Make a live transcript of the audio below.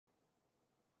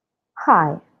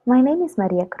Hi, my name is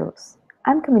Maria Cruz.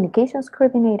 I'm Communications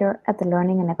Coordinator at the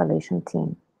Learning and Evaluation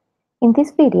team. In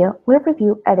this video, we'll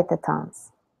review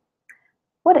Editathons.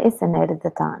 What is an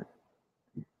Editathon?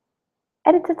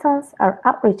 Editathons are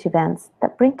outreach events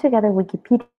that bring together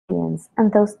Wikipedians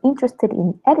and those interested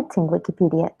in editing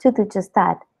Wikipedia to do just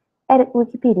that, edit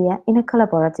Wikipedia in a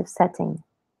collaborative setting.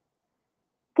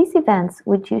 These events,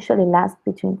 which usually last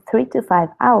between 3 to 5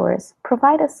 hours,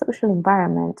 provide a social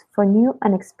environment for new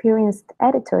and experienced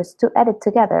editors to edit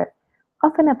together,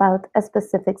 often about a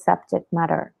specific subject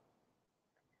matter.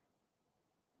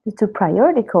 The two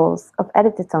priority goals of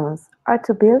Editathons are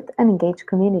to build an engaged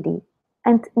community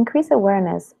and increase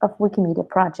awareness of Wikimedia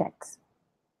projects.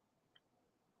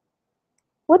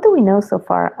 What do we know so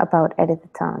far about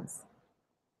Editathons?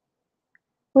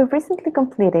 We've recently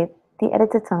completed the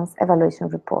Editathons evaluation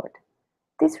report.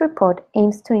 This report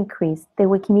aims to increase the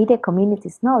Wikimedia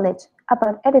community's knowledge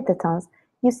about Editathons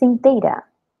using data.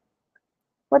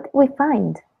 What did we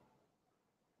find?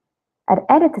 At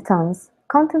Editathons,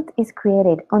 content is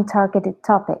created on targeted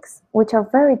topics, which are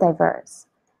very diverse.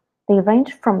 They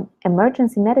range from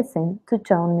emergency medicine to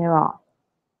Joan Miró.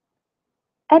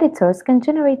 Editors can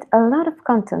generate a lot of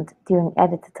content during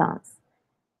Editathons.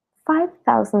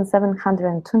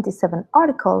 5,727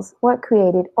 articles were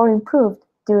created or improved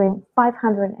during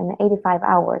 585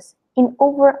 hours in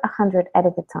over 100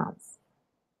 Editathons.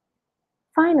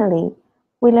 Finally,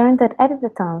 we learned that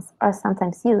Editathons are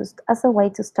sometimes used as a way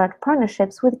to start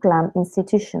partnerships with GLAM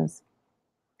institutions.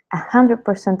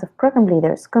 100% of program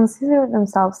leaders consider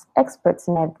themselves experts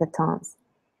in Editathons,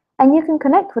 and you can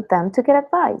connect with them to get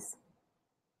advice.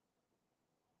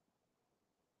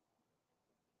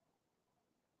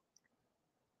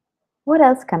 What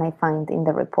else can I find in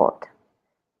the report?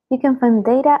 You can find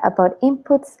data about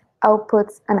inputs,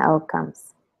 outputs, and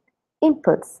outcomes.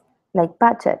 Inputs, like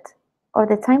budget, or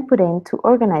the time put in to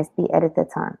organize the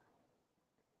Editathon.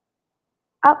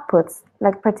 Outputs,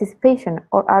 like participation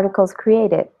or articles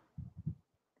created.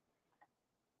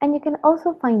 And you can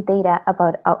also find data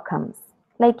about outcomes,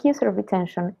 like user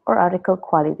retention or article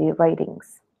quality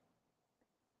ratings.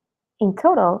 In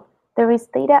total, there is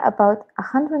data about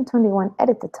 121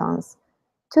 Editathons,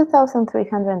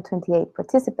 2,328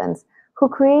 participants who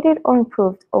created or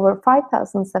improved over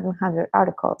 5,700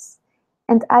 articles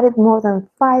and added more than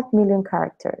 5 million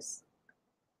characters.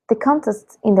 The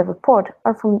contests in the report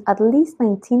are from at least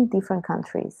 19 different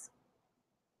countries.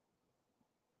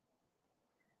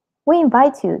 We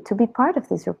invite you to be part of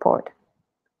this report.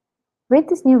 Read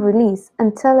this new release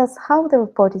and tell us how the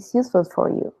report is useful for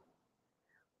you.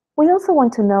 We also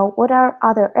want to know what are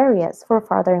other areas for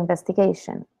further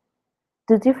investigation.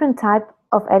 Do different types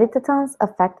of Editathons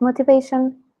affect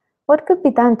motivation? What could be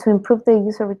done to improve the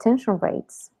user retention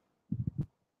rates?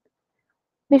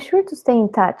 Be sure to stay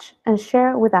in touch and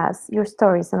share with us your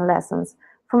stories and lessons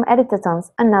from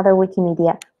Editathons and other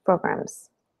Wikimedia programs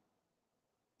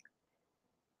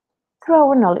through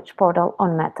our knowledge portal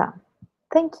on Meta.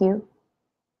 Thank you.